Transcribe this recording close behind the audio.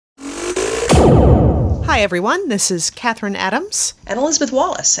Hi, everyone. This is Catherine Adams. And Elizabeth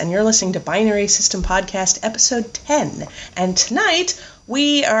Wallace, and you're listening to Binary System Podcast, Episode 10. And tonight,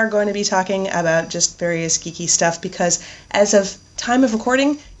 we are going to be talking about just various geeky stuff because as of time of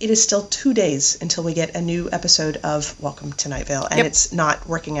recording, it is still 2 days until we get a new episode of Welcome to Night Vale, and It's not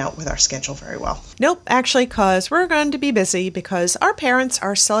working out with our schedule very well. Nope, actually, because we're going to be busy because our parents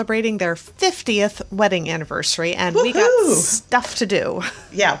are celebrating their 50th wedding anniversary, and we got stuff to do.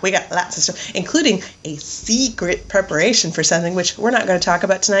 Yeah, we got lots of stuff, including a secret preparation for something, which we're not going to talk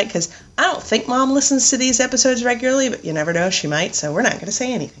about tonight because I don't think Mom listens to these episodes regularly, but you never know, she might, so we're not going to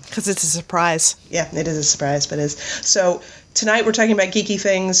say anything. Because it's a surprise. Yeah, it is a surprise, but it is. So tonight we're talking about geeky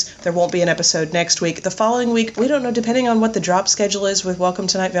things. There won't be an episode next week. The following week, we don't know, depending on what the drop schedule is with Welcome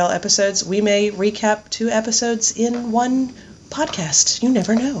to Night Vale episodes, we may recap 2 episodes in one podcast. You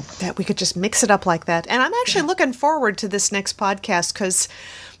never know. That we could just mix it up like that. And I'm actually looking forward to this next podcast because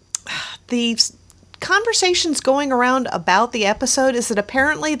the conversations going around about the episode is that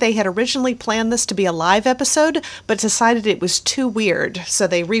apparently they had originally planned this to be a live episode, but decided it was too weird. So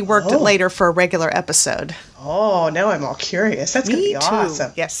they reworked it later for a regular episode. Oh, now I'm all curious. That's going to be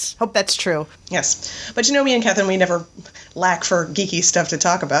awesome. Yes. Hope that's true. Yes. But you know me and Catherine, we never lack for geeky stuff to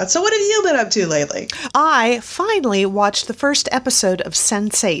talk about. So what have you been up to lately? I finally watched the first episode of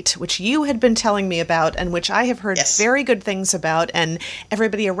Sense8, which you had been telling me about and which I have heard very good things about. And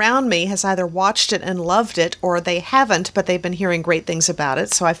everybody around me has either watched it and loved it or they haven't, but they've been hearing great things about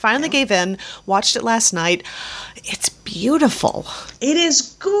it. So I finally gave in, watched it last night. It's beautiful. It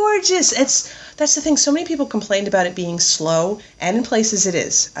is gorgeous. That's the thing. So many people complained about it being slow, and in places it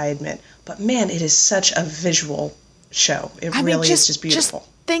is, I admit. But man, it is such a visual show. It really is just beautiful.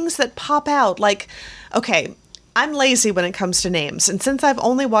 Just things that pop out. Like, okay, I'm lazy when it comes to names. And since I've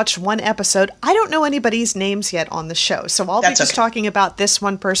only watched one episode, I don't know anybody's names yet on the show. So I'll be just talking about this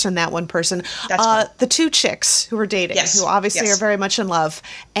one person, that one person. The 2 chicks who are dating, who obviously are very much in love.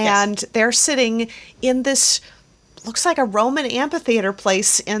 And they're sitting in this looks like a Roman amphitheater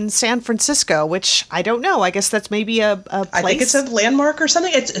place in San Francisco, which I don't know. I guess that's maybe a place. I think it's a landmark or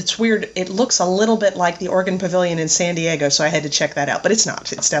something. It's weird. It looks a little bit like the Oregon Pavilion in San Diego, so I had to check that out. But it's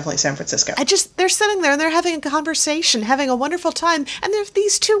not. It's definitely San Francisco. They're sitting there and they're having a conversation, having a wonderful time, and there's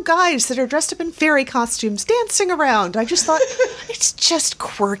these 2 guys that are dressed up in fairy costumes dancing around. I just thought, it's just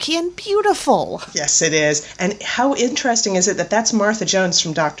quirky and beautiful. Yes, it is. And how interesting is it that that's Martha Jones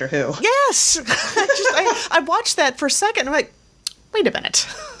from Doctor Who? Yes! I watched that for a second. I'm like, wait a minute.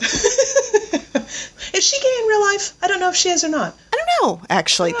 Is she gay in real life? I don't know if she is or not. I don't know,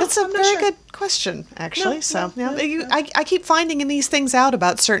 actually. That's a very good question, actually. I keep finding these things out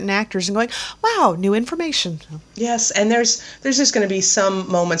about certain actors and going, wow, new information. Yes, and there's just going to be some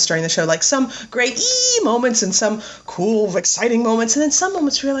moments during the show, like some great moments and some cool, exciting moments, and then some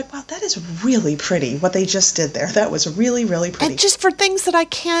moments where you're like, wow, that is really pretty, what they just did there. That was really, really pretty. And just for things that I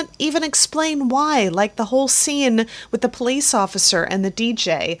can't even explain why, like the whole scene with the police officer and the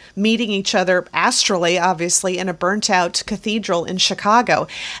DJ meeting each other astrally, obviously, in a burnt-out cathedral in Chicago.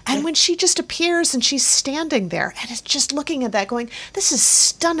 And when she just appears and she's standing there and is just looking at that going, this is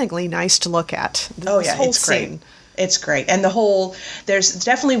stunningly nice to look at. It's great. It's great. And there's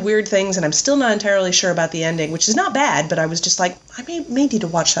definitely weird things, and I'm still not entirely sure about the ending, which is not bad, but I was just like, I may need to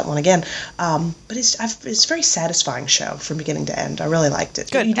watch that one again. But it's a very satisfying show from beginning to end. I really liked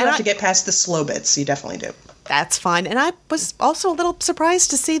it. Good. You do have to get past the slow bits. You definitely do. That's fine. And I was also a little surprised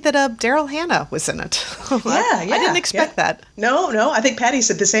to see that Daryl Hannah was in it. I didn't expect that. No. I think Patty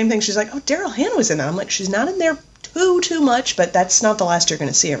said the same thing. She's like, oh, Daryl Hannah was in that. I'm like, she's not in there too much, but that's not the last you're going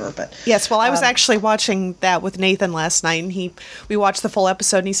to see of her. But yes, well, I was actually watching that with Nathan last night, and we watched the full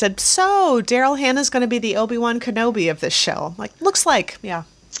episode, and he said, so Daryl Hannah's going to be the Obi-Wan Kenobi of this show. I'm like, looks like, yeah.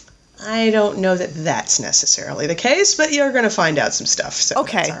 I don't know that that's necessarily the case, but you're going to find out some stuff. So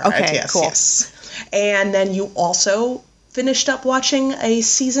okay, cool. Yes. And then you also finished up watching a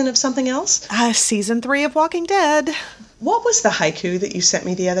season of something else? Season 3 of Walking Dead. What was the haiku that you sent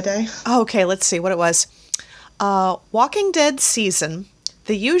me the other day? Okay, let's see what it was. Walking Dead season,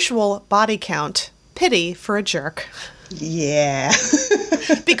 the usual body count, pity for a jerk. Yeah.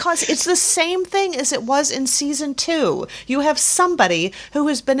 Because it's the same thing as it was in season 2. You have somebody who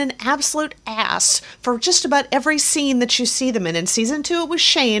has been an absolute ass for just about every scene that you see them in. In season 2, it was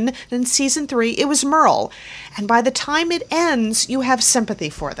Shane, and in season 3, it was Merle. And by the time it ends, you have sympathy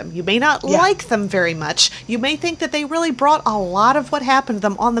for them. You may not like them very much. You may think that they really brought a lot of what happened to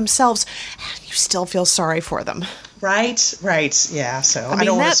them on themselves, and you still feel sorry for them. Right. Yeah, so I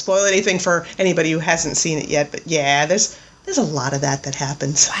don't want to spoil anything for anybody who hasn't seen it yet, but yeah, there's a lot of that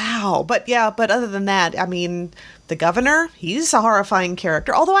happens. Wow. But other than that, I mean, The governor, he's a horrifying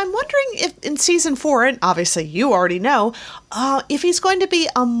character. Although I'm wondering if in season 4, and obviously you already know, if he's going to be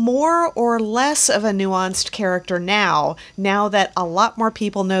a more or less of a nuanced character now that a lot more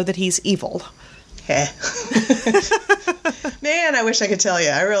people know that he's evil. Man, I wish I could tell you.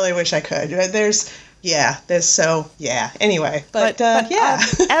 I really wish I could. Anyway,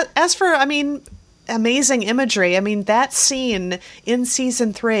 as for, amazing imagery. That scene in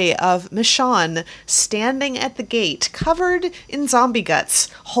season 3 of Michonne standing at the gate, covered in zombie guts,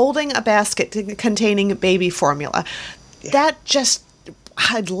 holding a basket containing baby formula. Yeah.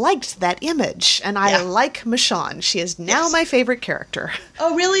 I liked that image, and I like Michonne. She is now my favorite character.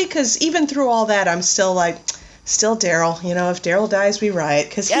 Oh, really? Because even through all that, I'm still Daryl. If Daryl dies, we riot.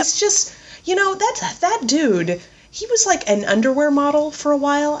 Because he's just, that dude. He was like an underwear model for a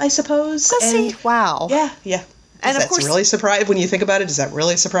while, I suppose. Was he? Wow. Yeah. And of course, really surprise when you think about it? Does that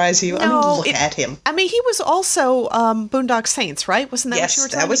really surprise you? No, look at him. He was also Boondock Saints, right? Wasn't that what you were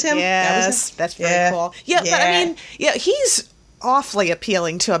talking about? That was him. Yes, that's very cool. Yeah, but he's awfully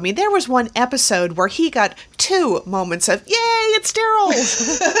appealing to him. There was one episode where he got 2 moments of, yay, it's Daryl!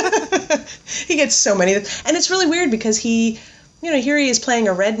 He gets so many. And it's really weird because he, here he is playing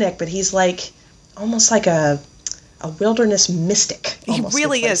a redneck, but he's like, almost like a wilderness mystic. He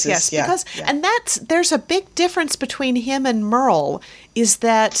really is, yes. Because and there's a big difference between him and Merle, is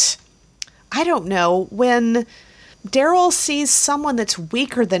that, I don't know, when Daryl sees someone that's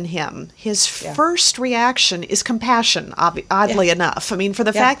weaker than him, his first reaction is compassion, oddly enough. For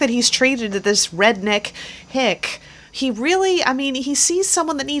the fact that he's treated as this redneck hick, he really, he sees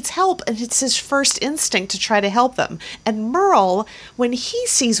someone that needs help, and it's his first instinct to try to help them. And Merle, when he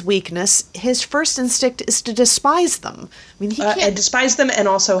sees weakness, his first instinct is to despise them. He can't despise them, and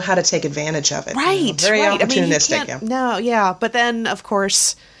also how to take advantage of it. Right, very opportunistic. No, but then, of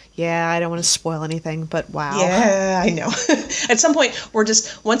course, I don't want to spoil anything, but wow. Yeah, I know. At some point,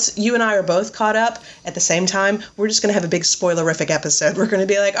 once you and I are both caught up at the same time, we're just going to have a big spoilerific episode. We're going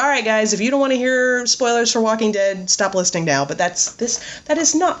to be like, all right, guys, if you don't want to hear spoilers for Walking Dead, stop listening now. But that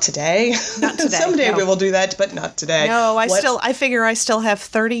is not today. Not today. Someday we will do that, but not today. No, I figure I still have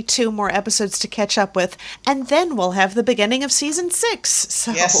 32 more episodes to catch up with, and then we'll have the beginning of season 6.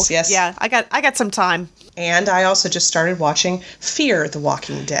 So, yes. Yeah, I got some time. And I also just started watching Fear the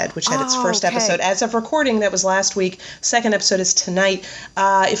Walking Dead, which had its first episode as of recording. That was last week. Second episode is tonight.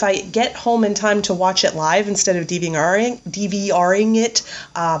 If I get home in time to watch it live instead of DVRing it,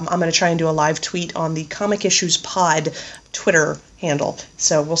 I'm going to try and do a live tweet on the Comic Issues Pod Twitter handle.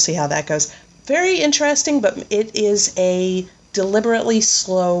 So we'll see how that goes. Very interesting, but it is a deliberately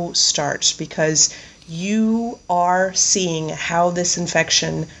slow start because you are seeing how this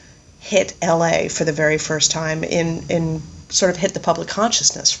infection hit LA for the very first time, in sort of hit the public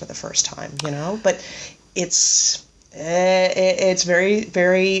consciousness for the first time, but it's very,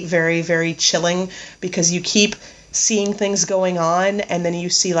 very, very, very chilling because you keep seeing things going on, and then you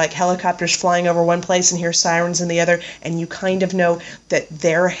see like helicopters flying over one place and hear sirens in the other, and you kind of know that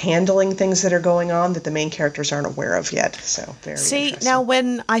they're handling things that are going on that the main characters aren't aware of yet. So very interesting. Now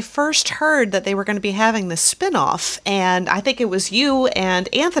when I first heard that they were going to be having this spin-off, and I think it was you and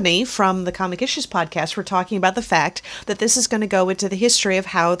Anthony from the Comic Issues podcast were talking about the fact that this is going to go into the history of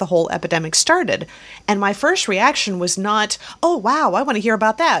how the whole epidemic started. And my first reaction was not, oh wow, I want to hear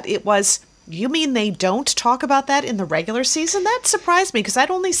about that. It was, you mean they don't talk about that in the regular season? That surprised me because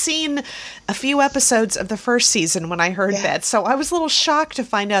I'd only seen a few episodes of the first season when I heard that. So I was a little shocked to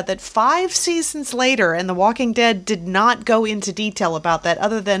find out that 5 seasons later, and The Walking Dead did not go into detail about that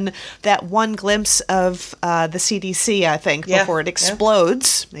other than that one glimpse of the CDC, I think, before it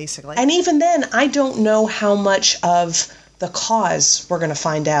explodes, basically. And even then, I don't know how much of the cause we're going to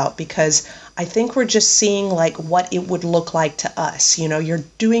find out, because I think we're just seeing like what it would look like to us. You're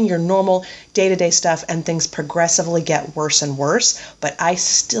doing your normal day-to-day stuff and things progressively get worse and worse, but I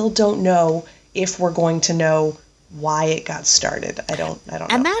still don't know if we're going to know why it got started. I don't know.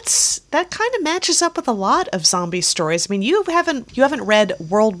 And that kind of matches up with a lot of zombie stories. You haven't read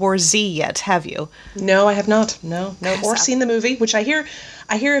World War Z yet, have you? No, I have not. No. Or seen the movie, which I hear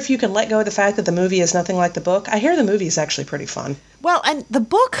if you can let go of the fact that the movie is nothing like the book, I hear the movie is actually pretty fun. Well, and the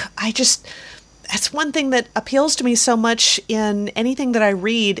book, that's one thing that appeals to me so much in anything that I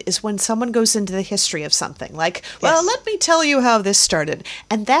read is when someone goes into the history of something. Like, well, let me tell you how this started.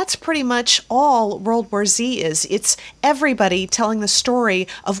 And that's pretty much all World War Z is. It's everybody telling the story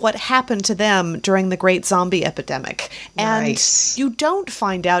of what happened to them during the Great Zombie Epidemic. And you don't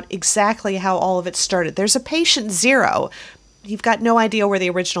find out exactly how all of it started. There's a patient zero. You've got no idea where the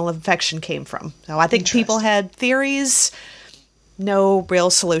original infection came from. So I think people had theories. no real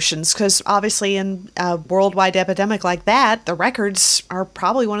solutions, because obviously in a worldwide epidemic like that, the records are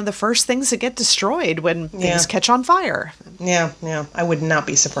probably one of the first things that get destroyed when things catch on fire. Yeah, I would not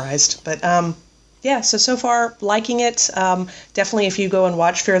be surprised. But so far liking it. Definitely if you go and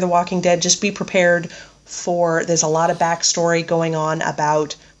watch Fear the Walking Dead, just be prepared for, there's a lot of backstory going on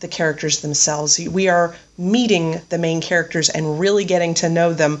about the characters themselves. We are meeting the main characters and really getting to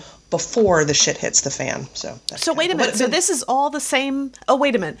know them before the shit hits the fan. So wait a minute. So this is all the same. Oh,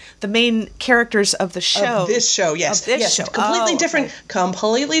 wait a minute. The main characters of the show. Of this show, yes. Of this show.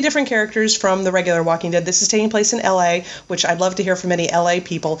 Completely different characters from the regular Walking Dead. This is taking place in LA, which I'd love to hear from any LA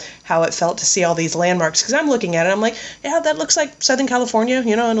people how it felt to see all these landmarks. Because I'm looking at it, I'm like, yeah, that looks like Southern California, and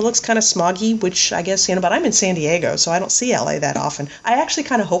it looks kind of smoggy, which I guess, but I'm in San Diego, so I don't see LA that often. I actually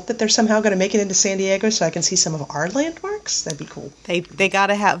kind of hope that they're somehow going to make it into San Diego so I can see some of our landmarks. That'd be cool. They got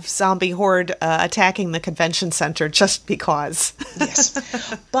to have zombie horde attacking the convention center just because.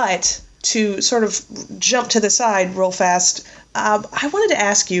 Yes. But to sort of jump to the side real fast, I wanted to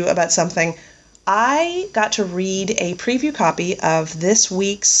ask you about something. I got to read a preview copy of this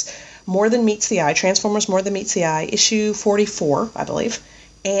week's More Than Meets the Eye, Transformers More Than Meets the Eye, issue 44, I believe.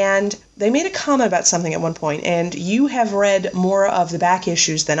 And they made a comment about something at one point, and you have read more of the back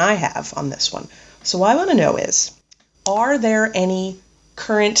issues than I have on this one. So what I want to know is, are there any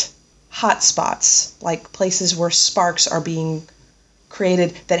current hotspots, like places where sparks are being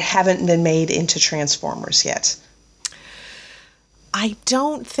created that haven't been made into Transformers yet? I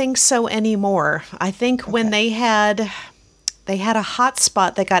don't think so anymore. I think when they had a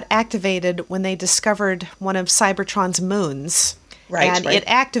hotspot that got activated when they discovered one of Cybertron's moons. Right. It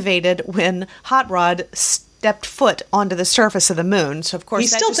activated when Hot Rod stepped foot onto the surface of the moon. So, of course, he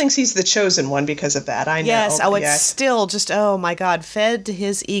still thinks he's the chosen one because of that. I know. Yes. It's still just, oh, my God, fed to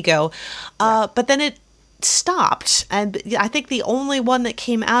his ego. But then it stopped. And I think the only one that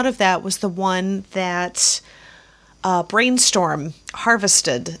came out of that was the one that Brainstorm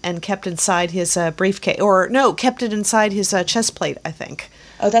harvested and kept inside his briefcase. Or, no, kept it inside his chest plate, I think.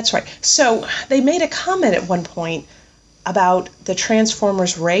 Oh, that's right. So they made a comment at one point about the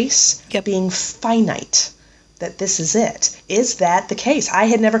Transformers race being finite, that this is it. Is that the case?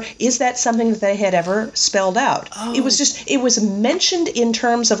 Is that something that they had ever spelled out? Oh. It was mentioned in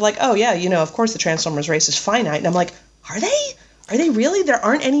terms of like, oh yeah, of course the Transformers race is finite. And I'm like, are they? Are they really? There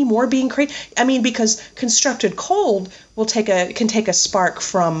aren't any more being created? I mean, because constructed cold can take a spark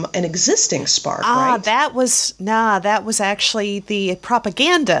from an existing spark, right? That was actually the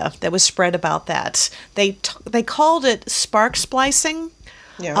propaganda that was spread about that. They called it spark splicing,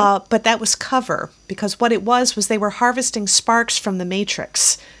 but that was cover, because what it was they were harvesting sparks from the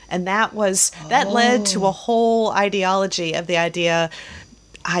Matrix, and that led to a whole ideology of the idea.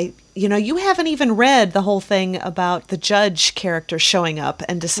 You haven't even read the whole thing about the Judge character showing up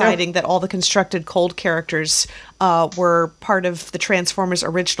and deciding that all the constructed cold characters were part of the Transformers'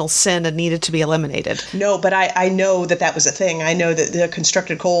 original sin and needed to be eliminated. No, but I know that was a thing. I know that the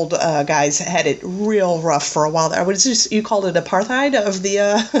constructed cold guys had it real rough for a while. You called it apartheid of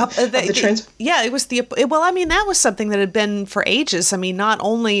the trans. Yeah, it was that was something that had been for ages. I mean, not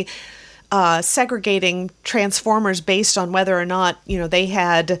only segregating Transformers based on whether or not they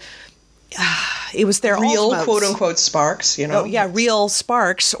had it was their real alt quote unquote sparks, real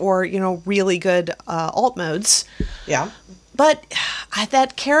sparks, or really good alt modes. Yeah. But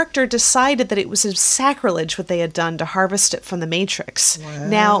that character decided that it was a sacrilege what they had done to harvest it from the Matrix. Wow.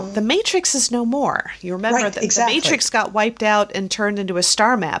 Now, the Matrix is no more. You remember that the Matrix got wiped out and turned into a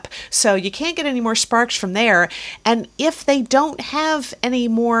star map. So you can't get any more sparks from there. And if they don't have any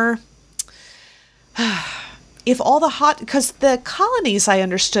more... because the colonies, I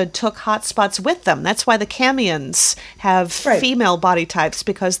understood, took hotspots with them. That's why the Camions have female body types,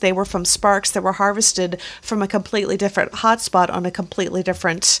 because they were from sparks that were harvested from a completely different hotspot on a completely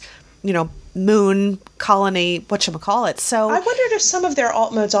different, moon colony, whatchamacallit. So I wondered if some of their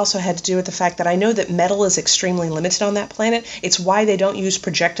alt modes also had to do with the fact that I know that metal is extremely limited on that planet. It's why they don't use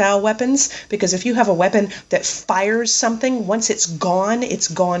projectile weapons, because if you have a weapon that fires something, once it's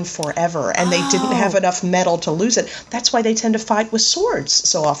gone forever, and they didn't have enough metal to lose it. That's why they tend to fight with swords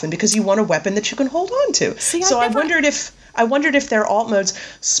so often, because you want a weapon that you can hold on to. I wondered if their alt modes,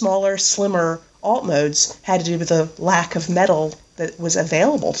 smaller, slimmer alt modes, had to do with the lack of metal that was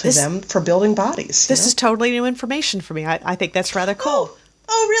available to them for building bodies. This is totally new information for me. I think that's rather cool.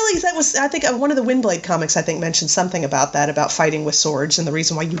 Oh, really? I think one of the Windblade comics, mentioned something about that, about fighting with swords, and the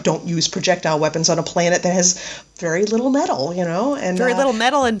reason why you don't use projectile weapons on a planet that has very little metal, and very little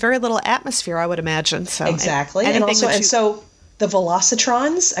metal and very little atmosphere, I would imagine. So exactly, so the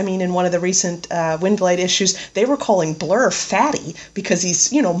Velocitrons. I mean, in one of the recent Windblade issues, they were calling Blur fatty because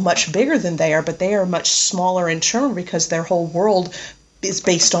he's, much bigger than they are, but they are much smaller in turn because their whole world is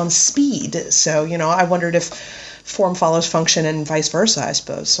based on speed. So, I wondered if form follows function and vice versa, I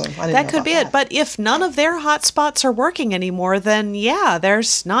suppose. So that could be it. But if none of their hotspots are working anymore, then yeah,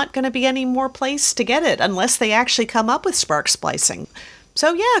 there's not going to be any more place to get it unless they actually come up with spark splicing.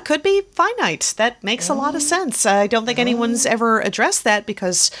 So yeah, it could be finite. That makes a lot of sense. I don't think anyone's ever addressed that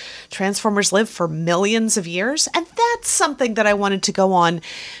because Transformers live for millions of years. And that's something that I wanted to go on.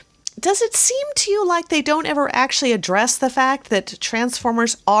 Does it seem to you like they don't ever actually address the fact that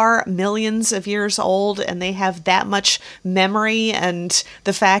Transformers are millions of years old and they have that much memory, and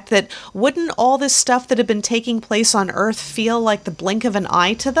the fact that wouldn't all this stuff that had been taking place on Earth feel like the blink of an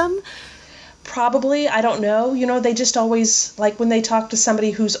eye to them? Probably. I don't know. They just always, like when they talk to somebody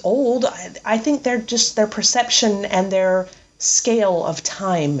who's old, I think their perception and their scale of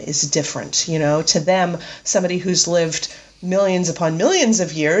time is different. To them, somebody who's lived millions upon millions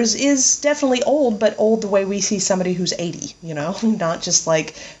of years is definitely old, but old the way we see somebody who's 80, not just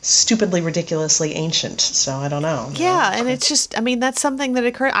like stupidly, ridiculously ancient. So I don't know. Yeah, and it's just, that's something that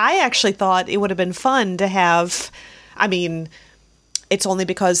occurred. I actually thought it would have been fun to have, it's only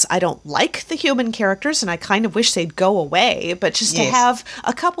because I don't like the human characters and I kind of wish they'd go away, but just to have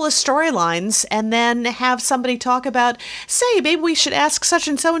a couple of storylines and then have somebody talk about, say, maybe we should ask such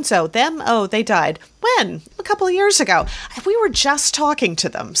and so. Them? Oh, they died. When? A couple of years ago. We were just talking to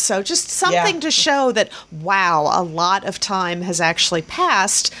them. So just something to show that, wow, a lot of time has actually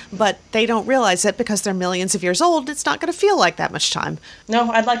passed, but they don't realize it because they're millions of years old. It's not going to feel like that much time. No,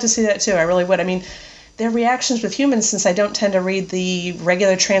 I'd like to see that too. I really would. Their reactions with humans, since I don't tend to read the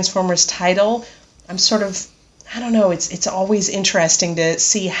regular Transformers title, I'm sort of, I don't know, it's always interesting to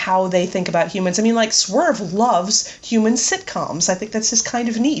see how they think about humans. like Swerve loves human sitcoms. I think that's just kind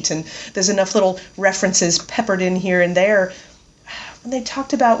of neat, and there's enough little references peppered in here and there. When they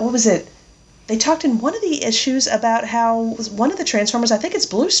talked about, what was it? They talked in one of the issues about how one of the Transformers, I think it's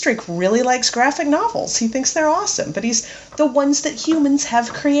Blue Streak, really likes graphic novels. He thinks they're awesome, but he's the ones that humans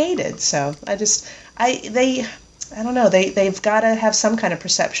have created. So I don't know. They've got to have some kind of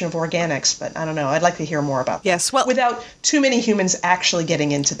perception of organics, but I don't know. I'd like to hear more about that. Yes, well, without too many humans actually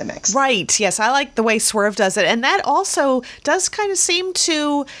getting into the mix. Right. Yes, I like the way Swerve does it, and that also does kind of seem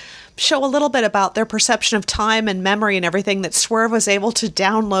to show a little bit about their perception of time and memory and everything, that Swerve was able to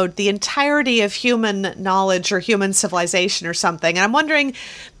download the entirety of human knowledge or human civilization or something. And I'm wondering,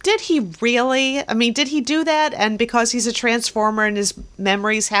 did he really? Did he do that? And because he's a Transformer and his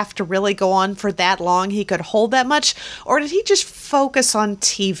memories have to really go on for that long, he could hold that much? Or did he just focus on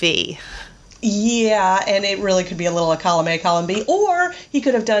TV? Yeah, and it really could be a little a column A, column B, or he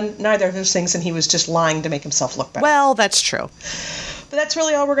could have done neither of those things and he was just lying to make himself look better. Well, that's true. But that's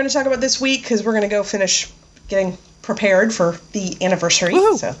really all we're going to talk about this week, because we're going to go finish getting prepared for the anniversary.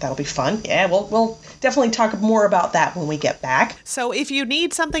 Woo-hoo. So that'll be fun. Yeah, we'll definitely talk more about that when we get back. So if you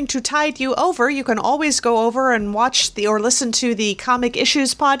need something to tide you over, you can always go over and watch or listen to the Comic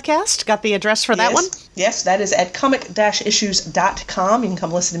Issues podcast. Got the address for that one? Yes, that is at comic-issues.com. You can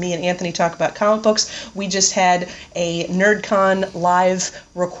come listen to me and Anthony talk about comic books. We just had a NerdCon live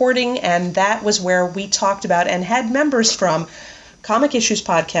recording, and that was where we talked about and had members from Comic Issues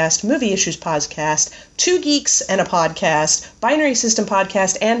Podcast, Movie Issues Podcast, Two Geeks and a Podcast, Binary System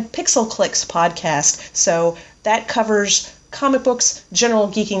Podcast, and Pixel Clicks Podcast. So that covers comic books, general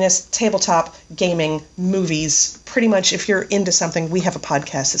geekiness, tabletop, gaming, movies. Pretty much if you're into something, we have a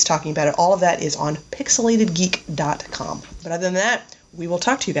podcast that's talking about it. All of that is on PixelatedGeek.com. But other than that, we will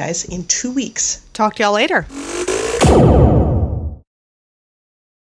talk to you guys in 2 weeks. Talk to y'all later.